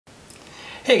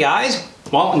Hey guys,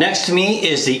 well, next to me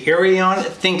is the Eryone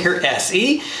Thinker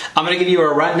SE. I'm going to give you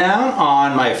a rundown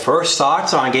on my first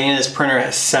thoughts on getting this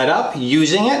printer set up,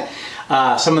 using it,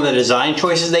 some of the design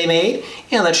choices they made,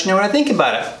 and let you know what I think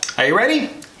about it. Are you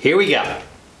ready? Here we go.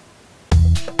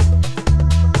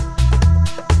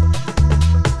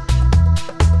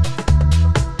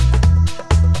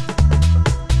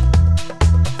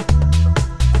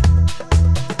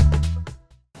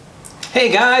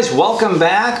 Hey guys, welcome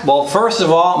back. Well, first of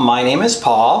all, my name is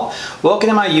Paul. Welcome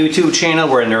to my YouTube channel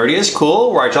where nerdy is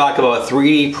cool, where I talk about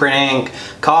 3D printing,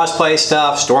 cosplay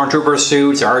stuff, stormtrooper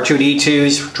suits,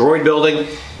 R2-D2s, droid building,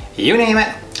 you name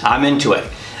it, I'm into it.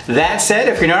 That said,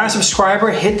 if you're not a subscriber,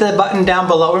 hit the button down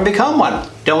below and become one.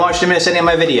 Don't want you to miss any of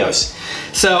my videos.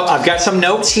 So I've got some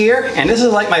notes here, and this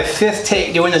is like my 5th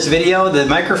take doing this video. The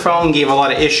microphone gave a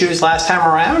lot of issues last time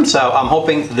around, so I'm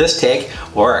hoping this take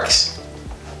works.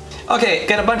 Okay,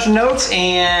 got a bunch of notes,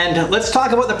 and let's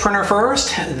talk about the printer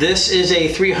first. This is a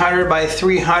 300 by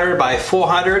 300 by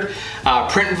 400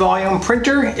 print volume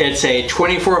printer. It's a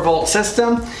 24 volt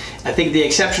system. I think the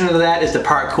exception to that is the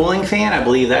part cooling fan. I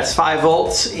believe that's 5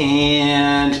 volts,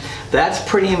 and that's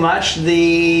pretty much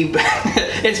the,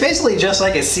 it's basically just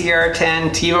like a CR10,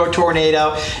 TiVo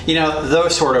Tornado, you know,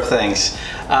 those sort of things.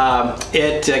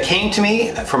 It came to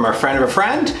me from a friend of a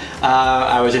friend.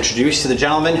 I was introduced to the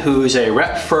gentleman who's a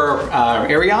rep for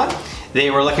Eryone. They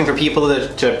were looking for people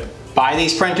to buy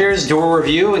these printers, do a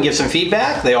review, and give some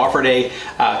feedback. They offered a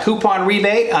coupon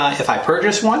rebate if I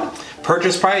purchased one.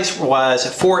 Purchase price was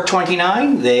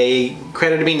 $429. They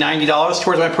credited me $90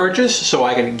 towards my purchase, so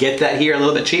I could get that here a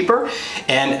little bit cheaper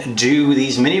and do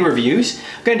these mini reviews.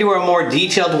 I'm going to do a more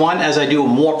detailed one as I do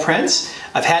more prints.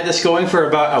 I've had this going for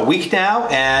about a week now,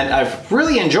 and I've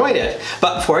really enjoyed it.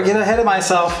 But before I get ahead of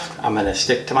myself, I'm going to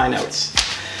stick to my notes.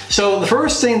 So the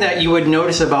first thing that you would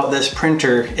notice about this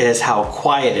printer is how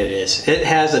quiet it is. It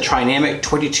has the Trinamic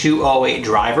 2208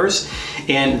 drivers,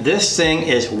 and this thing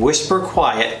is whisper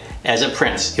quiet as it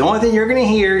prints. The only thing you're going to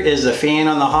hear is the fan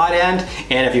on the hot end,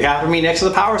 and if you happen to be next to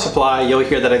the power supply, you'll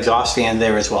hear that exhaust fan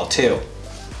there as well too.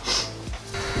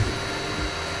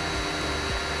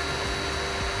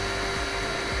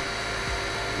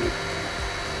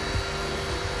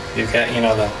 You've got, you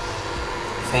know, the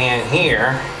fan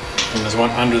here, and there's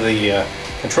one under the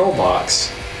control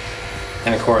box,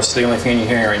 and of course the only fan you're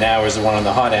hearing right now is the one on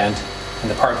the hot end,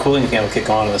 and the part cooling fan will kick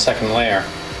on in the second layer.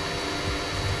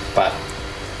 But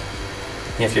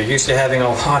if you're used to having a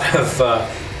lot of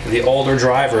the older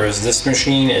drivers, this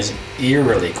machine is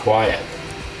eerily quiet.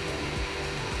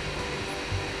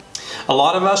 A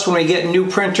lot of us, when we get new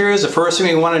printers, the first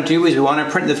thing we want to do is we want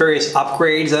to print the various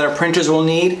upgrades that our printers will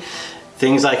need.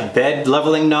 Things like bed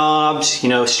leveling knobs, you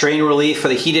know, strain relief for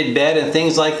the heated bed and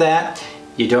things like that.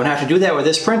 You don't have to do that with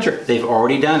this printer. They've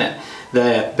already done it.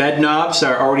 The bed knobs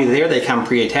are already there. They come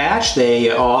pre-attached.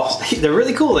 They're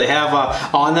really cool. They have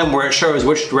on them where it shows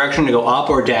which direction to go up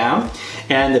or down.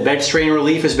 And the bed strain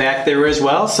relief is back there as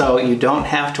well, so you don't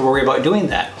have to worry about doing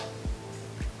that.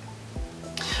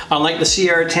 Unlike the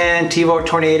CR10, TiVo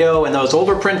Tornado, and those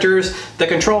older printers, the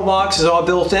control box is all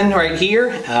built in right here.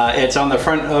 It's on the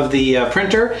front of the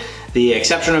printer. The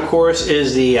exception, of course,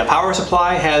 is the power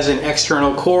supply has an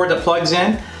external cord that plugs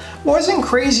in. Wasn't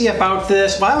crazy about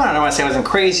this. Well, I don't want to say I wasn't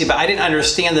crazy, but I didn't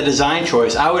understand the design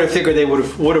choice. I would have figured they would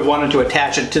have wanted to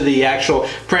attach it to the actual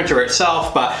printer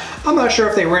itself, but I'm not sure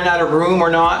if they ran out of room or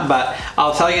not. But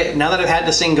I'll tell you, now that I've had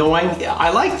this thing going,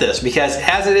 I like this because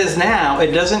as it is now,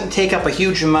 it doesn't take up a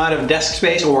huge amount of desk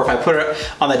space, or if I put it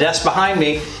on the desk behind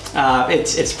me,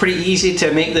 it's pretty easy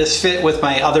to make this fit with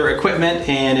my other equipment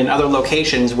and in other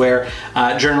locations where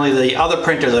generally the other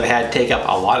printers I've had take up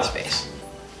a lot of space.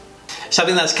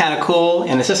 Something that's kind of cool,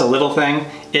 and it's just a little thing,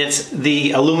 it's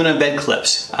the aluminum bed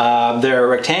clips. They're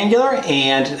rectangular,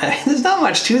 and there's not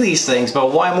much to these things,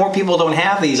 but why more people don't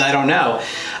have these, I don't know.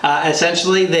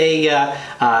 Essentially,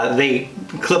 they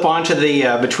clip onto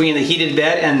the between the heated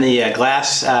bed and the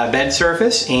glass bed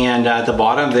surface, and at the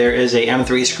bottom there is a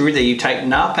M3 screw that you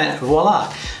tighten up, and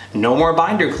voila, no more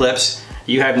binder clips.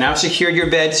 You have now secured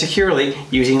your bed securely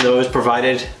using those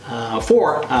provided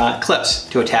 4 clips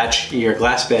to attach your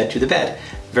glass bed to the bed.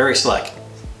 Very slick.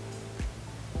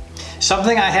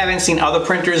 Something I haven't seen other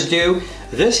printers do,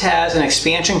 this has an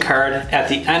expansion card at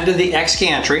the end of the X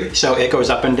gantry, so it goes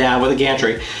up and down with a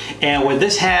gantry. And what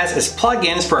this has is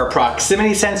plugins for a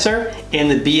proximity sensor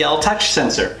and the BLTouch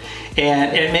sensor.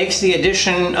 and it makes the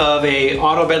addition of a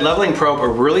auto bed leveling probe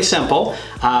really simple.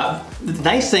 The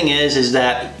nice thing is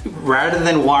that rather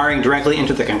than wiring directly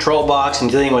into the control box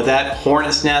and dealing with that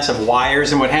hornet's nest of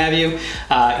wires and what have you,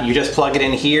 you just plug it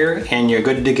in here and you're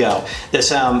good to go. There's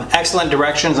some excellent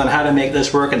directions on how to make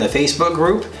this work in the Facebook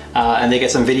group, and they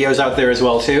get some videos out there as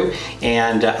well too,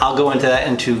 and I'll go into that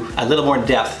into a little more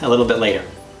depth a little bit later.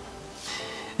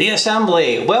 The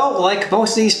assembly, well, like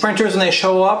most of these printers when they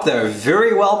show up, they're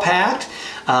very well packed.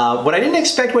 What I didn't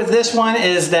expect with this one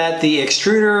is that the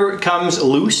extruder comes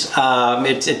loose.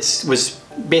 It was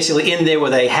basically in there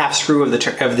with a half screw of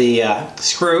the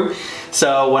screw.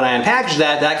 So when I unpackaged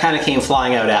that, that kind of came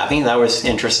flying out at me. That was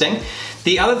interesting.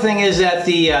 The other thing is that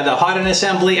the hot end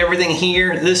assembly, everything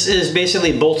here, this is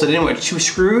basically bolted in with 2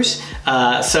 screws.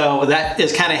 So that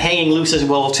is kind of hanging loose as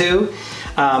well too.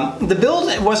 The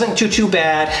build wasn't too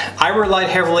bad. I relied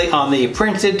heavily on the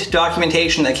printed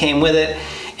documentation that came with it,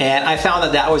 and I found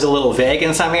that that was a little vague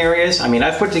in some areas. I mean,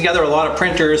 I've put together a lot of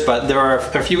printers, but there are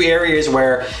a few areas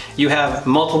where you have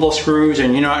multiple screws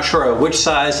and you're not sure which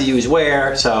size to use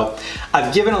where. So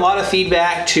I've given a lot of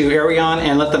feedback to Eryone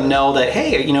and let them know that,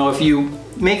 hey, you know, if you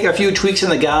make a few tweaks in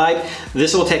the guide,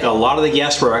 this will take a lot of the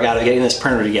guesswork out of getting this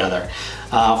printer together.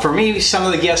 For me, some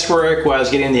of the guesswork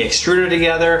was getting the extruder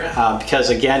together because,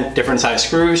 again, different size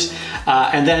screws,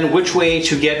 and then which way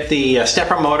to get the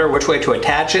stepper motor, which way to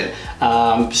attach it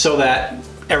so that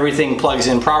everything plugs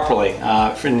in properly.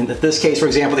 In this case, for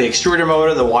example, the extruder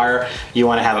motor, the wire, you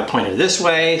want to have it pointed this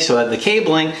way so that the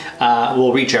cabling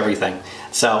will reach everything.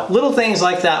 So little things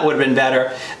like that would have been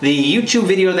better. The YouTube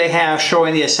video they have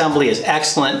showing the assembly is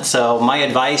excellent. So my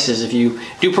advice is if you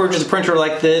do purchase a printer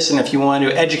like this and if you want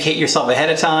to educate yourself ahead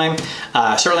of time,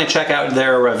 certainly check out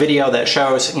their video that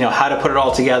shows, you know, how to put it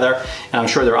all together. And I'm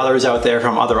sure there are others out there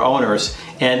from other owners,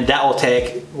 and that will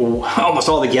take almost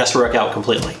all the guesswork out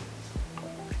completely.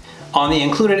 On the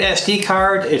included SD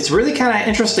card, it's really kind of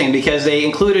interesting because they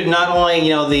included not only, you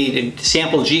know, the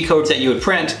sample G codes that you would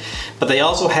print, but they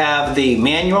also have the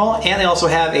manual and they also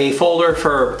have a folder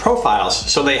for profiles.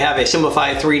 So they have a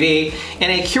simplified 3D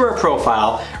and a Cura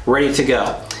profile ready to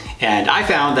go. And I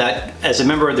found that as a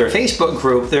member of their Facebook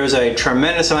group, there's a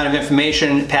tremendous amount of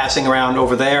information passing around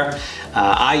over there.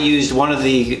 I used one of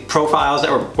the profiles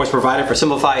that was provided for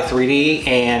Simplify 3D,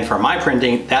 and for my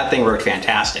printing, that thing worked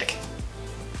fantastic.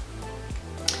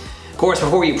 Of course,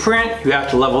 before you print, you have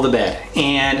to level the bed.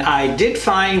 And I did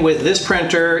find with this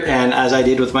printer, and as I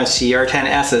did with my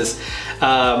CR10Ss,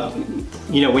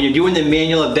 you know, when you're doing the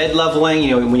manual bed leveling,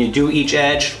 you know, when you do each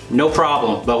edge, no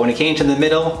problem. But when it came to the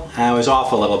middle, I was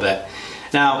off a little bit.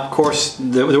 Now, of course,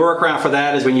 the workaround for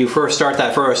that is when you first start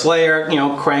that first layer, you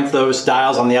know, crank those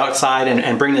dials on the outside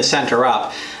and bring the center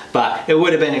up. But it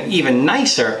would have been even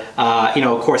nicer, you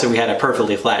know, of course, if we had a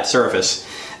perfectly flat surface.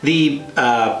 The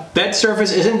bed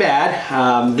surface isn't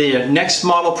bad. The next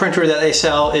model printer that they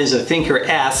sell is a Thinker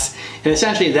S, and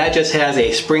essentially that just has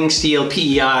a spring steel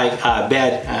PEI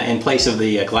bed in place of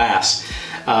the glass.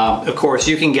 Of course,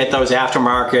 you can get those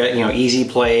aftermarket, you know, Easy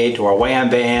Plate or Wham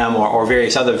Bam or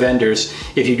various other vendors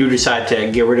if you do decide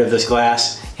to get rid of this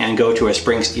glass and go to a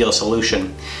spring steel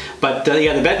solution. But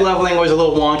yeah, the bed leveling was a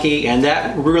little wonky, and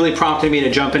that really prompted me to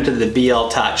jump into the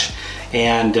BLTouch.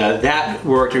 And that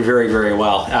worked very, very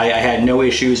well. I had no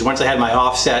issues. Once I had my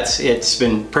offsets, it's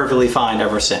been perfectly fine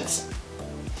ever since.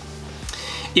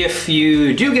 If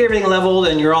you do get everything leveled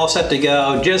and you're all set to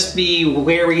go, just be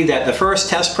wary that the first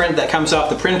test print that comes off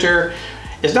the printer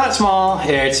is not small,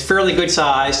 it's fairly good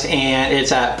sized, and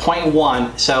it's at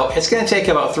 0.1, so it's going to take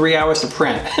about 3 hours to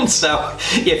print. And so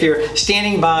if you're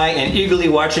standing by and eagerly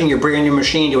watching your brand new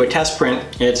machine do a test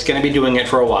print, it's going to be doing it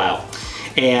for a while.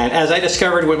 And as I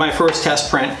discovered with my first test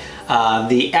print,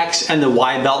 the X and the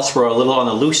Y belts were a little on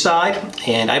the loose side,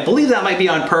 and I believe that might be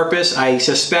on purpose. I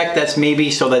suspect that's maybe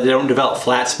so that they don't develop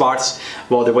flat spots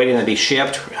while they're waiting to be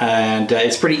shipped, and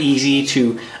it's pretty easy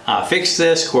to fix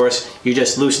this. Of course, you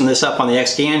just loosen this up on the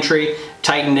X gantry,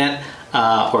 tighten it,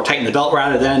 or tighten the belt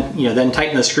rather, then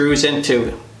tighten the screws in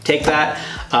to take that.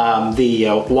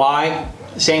 The Y,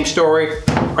 same story,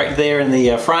 right there in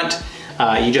the front.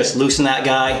 You just loosen that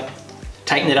guy,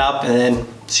 tighten it up, and then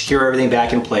secure everything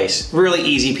back in place. Really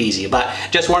easy peasy, but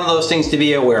just one of those things to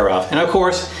be aware of. And of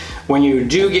course, when you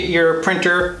do get your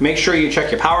printer, make sure you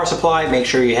check your power supply, make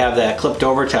sure you have that clipped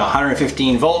over to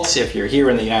 115 volts if you're here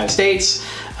in the United States.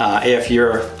 If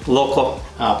your local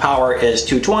power is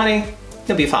 220,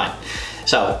 you'll be fine.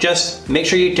 So just make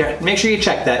sure you check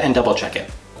that and double check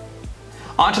it.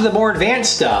 On to the more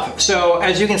advanced stuff. So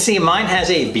as you can see, mine has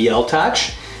a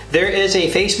BLTouch. There is a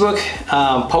Facebook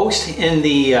post in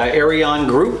the Eryone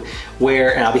group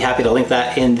where, and I'll be happy to link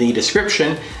that in the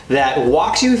description, that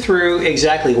walks you through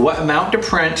exactly what mount to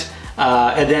print,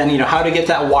 and then how to get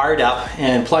that wired up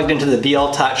and plugged into the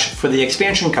BLTouch for the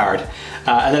expansion card,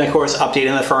 and then of course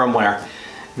updating the firmware.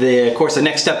 Of course, the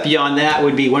next step beyond that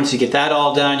would be, once you get that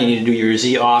all done, you need to do your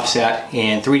Z offset,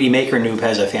 and 3D Maker Noob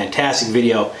has a fantastic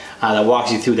video that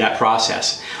walks you through that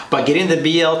process. But getting the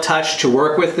BLTouch to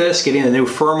work with this, getting the new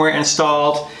firmware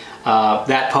installed,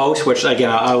 that post, which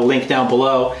again I'll link down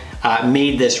below,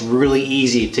 made this really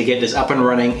easy to get this up and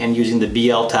running, and using the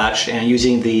BLTouch and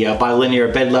using the bilinear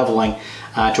bed leveling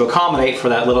to accommodate for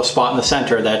that little spot in the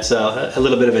center that's a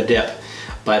little bit of a dip.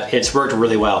 But it's worked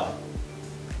really well.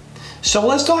 So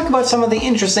let's talk about some of the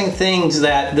interesting things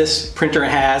that this printer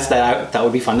has that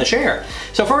would be fun to share.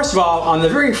 So first of all, on the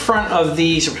very front of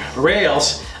these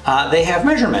rails, they have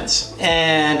measurements.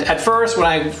 And at first, when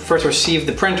I first received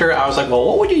the printer, I was like, well,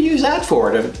 what would you use that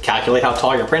for? To calculate how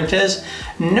tall your print is?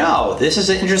 No, this is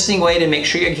an interesting way to make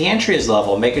sure your gantry is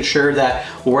level, making sure that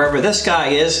wherever this guy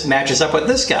is matches up with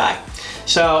this guy.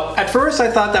 So at first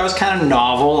I thought that was kind of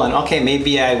novel, and okay,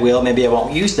 maybe I will, maybe I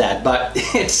won't use that, but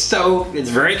it's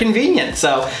very convenient,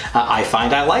 so I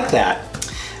find I like that.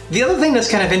 The other thing that's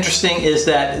kind of interesting is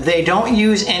that they don't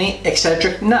use any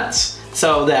eccentric nuts,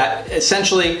 so that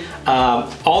essentially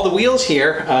all the wheels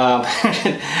here,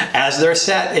 as they're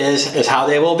set, is how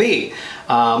they will be.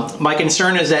 My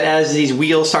concern is that as these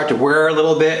wheels start to wear a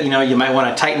little bit, you might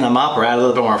want to tighten them up or add a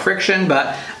little bit more friction,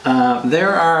 but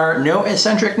there are no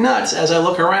eccentric nuts as I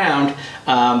look around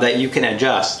that you can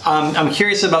adjust. I'm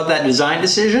curious about that design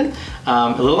decision.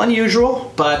 A little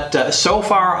unusual, but so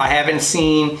far I haven't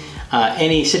seen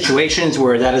any situations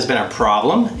where that has been a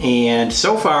problem, and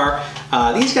so far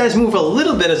these guys move a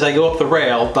little bit as I go up the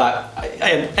rail, but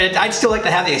I'd still like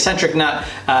to have the eccentric nut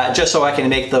just so I can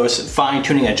make those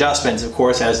fine-tuning adjustments, of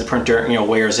course, as the printer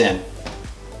wears in.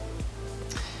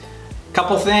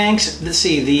 Couple things. Let's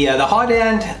see, the hot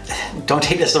end, don't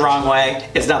take this the wrong way,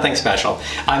 it's nothing special.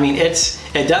 I mean,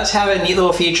 it does have a neat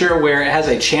little feature where it has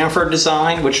a chamfered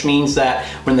design, which means that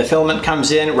when the filament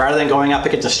comes in, rather than going up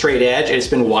against a straight edge, it's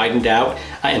been widened out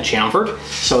and chamfered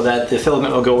so that the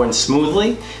filament will go in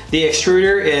smoothly. The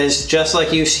extruder is just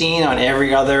like you've seen on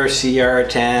every other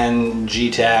CR10,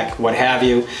 G-Tech, what have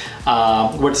you.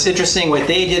 What's interesting, what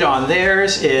they did on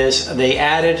theirs is they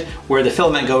added where the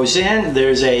filament goes in,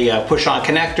 there's a push-on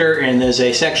connector, and there's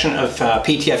a section of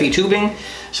PTFE tubing,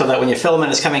 so that when your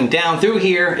filament is coming down through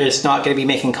here, it's not going to be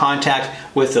making contact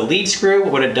with the lead screw.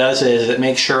 What it does is it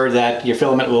makes sure that your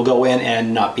filament will go in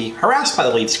and not be harassed by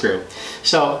the lead screw.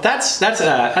 So that's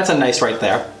a nice right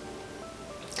there.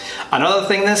 Another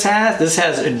thing this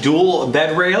has dual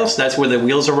bed rails. That's where the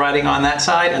wheels are riding on that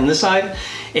side and this side.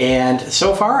 And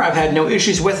so far I've had no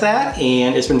issues with that,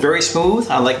 and it's been very smooth.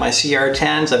 Unlike my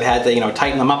CR10s, I've had to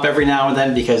tighten them up every now and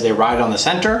then because they ride on the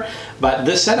center, but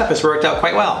this setup has worked out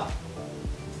quite well.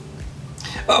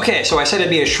 Okay, so I said it'd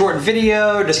be a short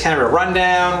video, just kind of a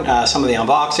rundown, some of the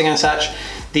unboxing and such.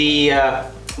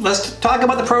 Let's talk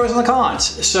about the pros and the cons.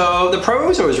 So the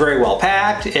pros, it was very well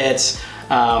packed.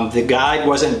 The guide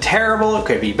wasn't terrible, it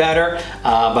could be better,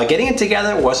 but getting it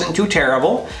together wasn't too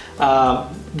terrible.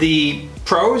 The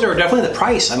pros are definitely the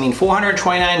price. I mean,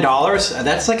 $429,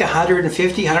 that's like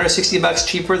 150, 160 bucks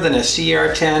cheaper than a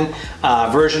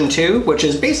CR10 version 2, which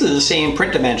is basically the same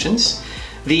print dimensions.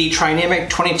 The Trinamic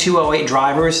 2208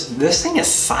 drivers, this thing is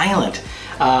silent.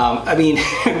 I mean,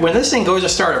 when this thing goes to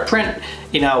start a print,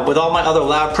 with all my other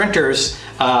loud printers,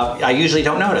 I usually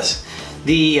don't notice.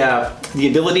 The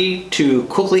ability to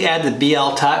quickly add the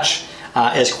BLTouch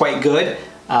is quite good.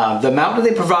 The mount that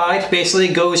they provide basically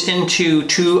goes into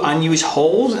 2 unused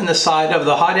holes in the side of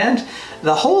the hot end.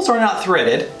 The holes are not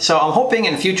threaded, so I'm hoping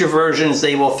in future versions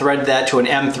they will thread that to an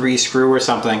M3 screw or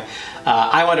something.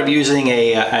 I wound up using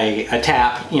a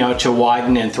tap, to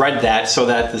widen and thread that so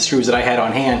that the screws that I had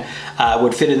on hand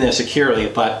would fit in there securely,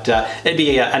 but it'd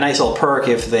be a nice little perk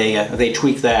if they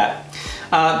tweak that.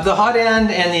 The hot end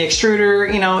and the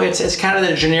extruder, it's kind of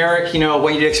the generic,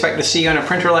 what you'd expect to see on a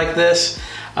printer like this.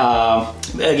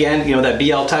 Again, that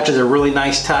BLTouch is a really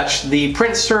nice touch. The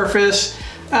print surface,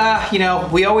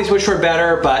 we always wish for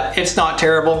better, but it's not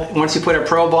terrible. Once you put a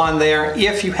probe on there,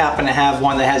 if you happen to have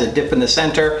one that has a dip in the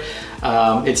center,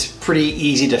 it's pretty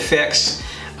easy to fix.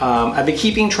 I've been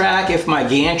keeping track if my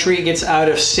gantry gets out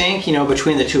of sync,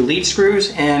 between the 2 lead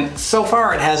screws, and so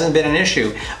far it hasn't been an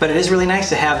issue. But it is really nice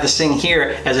to have this thing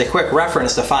here as a quick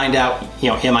reference to find out,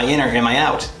 am I in or am I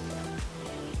out?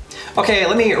 Okay,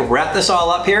 let me wrap this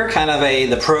all up here, kind of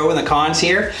the pro and the cons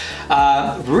here.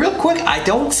 Real quick, I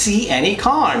don't see any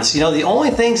cons. You know, the only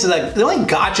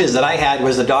gotchas that I had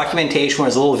was the documentation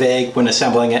was a little vague when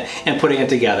assembling it and putting it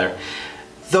together.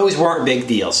 Those weren't big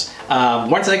deals.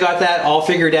 Once I got that all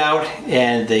figured out,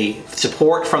 and the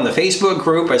support from the Facebook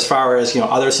group as far as, you know,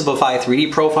 other simplified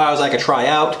 3D profiles I could try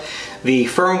out, the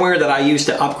firmware that I used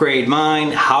to upgrade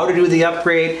mine, how to do the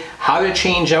upgrade, how to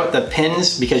change out the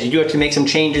pins, because you do have to make some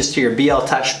changes to your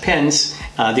BLTouch pins,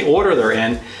 the order they're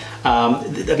in.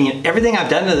 I mean, everything I've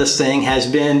done to this thing has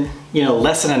been, you know,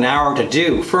 less than an hour to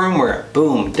do. Firmware,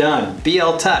 boom, done.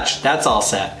 BLTouch, that's all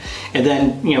set. And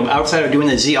then, you know, outside of doing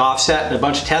the Z offset and a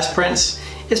bunch of test prints,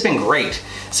 it's been great.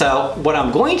 So what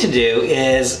I'm going to do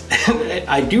is,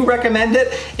 I do recommend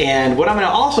it, and what I'm going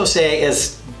to also say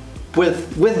is,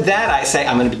 with that, I say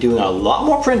I'm going to be doing a lot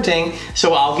more printing,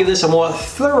 so I'll give this a more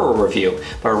thorough review.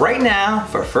 But right now,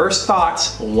 for first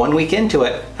thoughts, 1 week into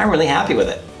it, I'm really happy with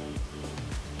it.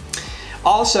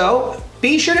 Also,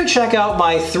 be sure to check out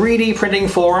my 3D printing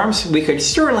forums. We could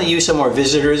certainly use some more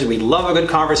visitors. We'd love a good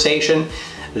conversation.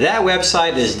 That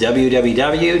website is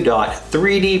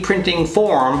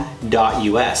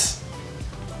www.3dprintingforum.us.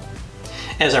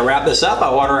 As I wrap this up, I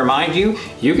want to remind you,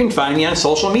 you can find me on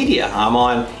social media. I'm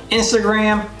on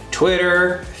Instagram,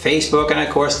 Twitter, Facebook, and of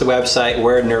course the website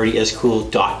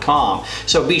wherenerdyiscool.com.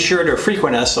 So be sure to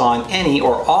frequent us on any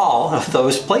or all of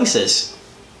those places.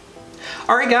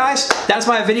 Alright guys, that's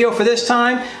my video for this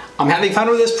time. I'm having fun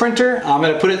with this printer. I'm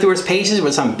going to put it through its paces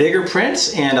with some bigger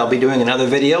prints, and I'll be doing another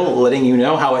video letting you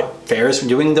know how it fares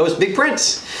doing those big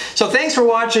prints. So thanks for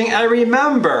watching, and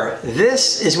remember,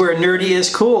 this is where nerdy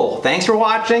is cool. Thanks for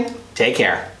watching. Take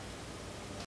care.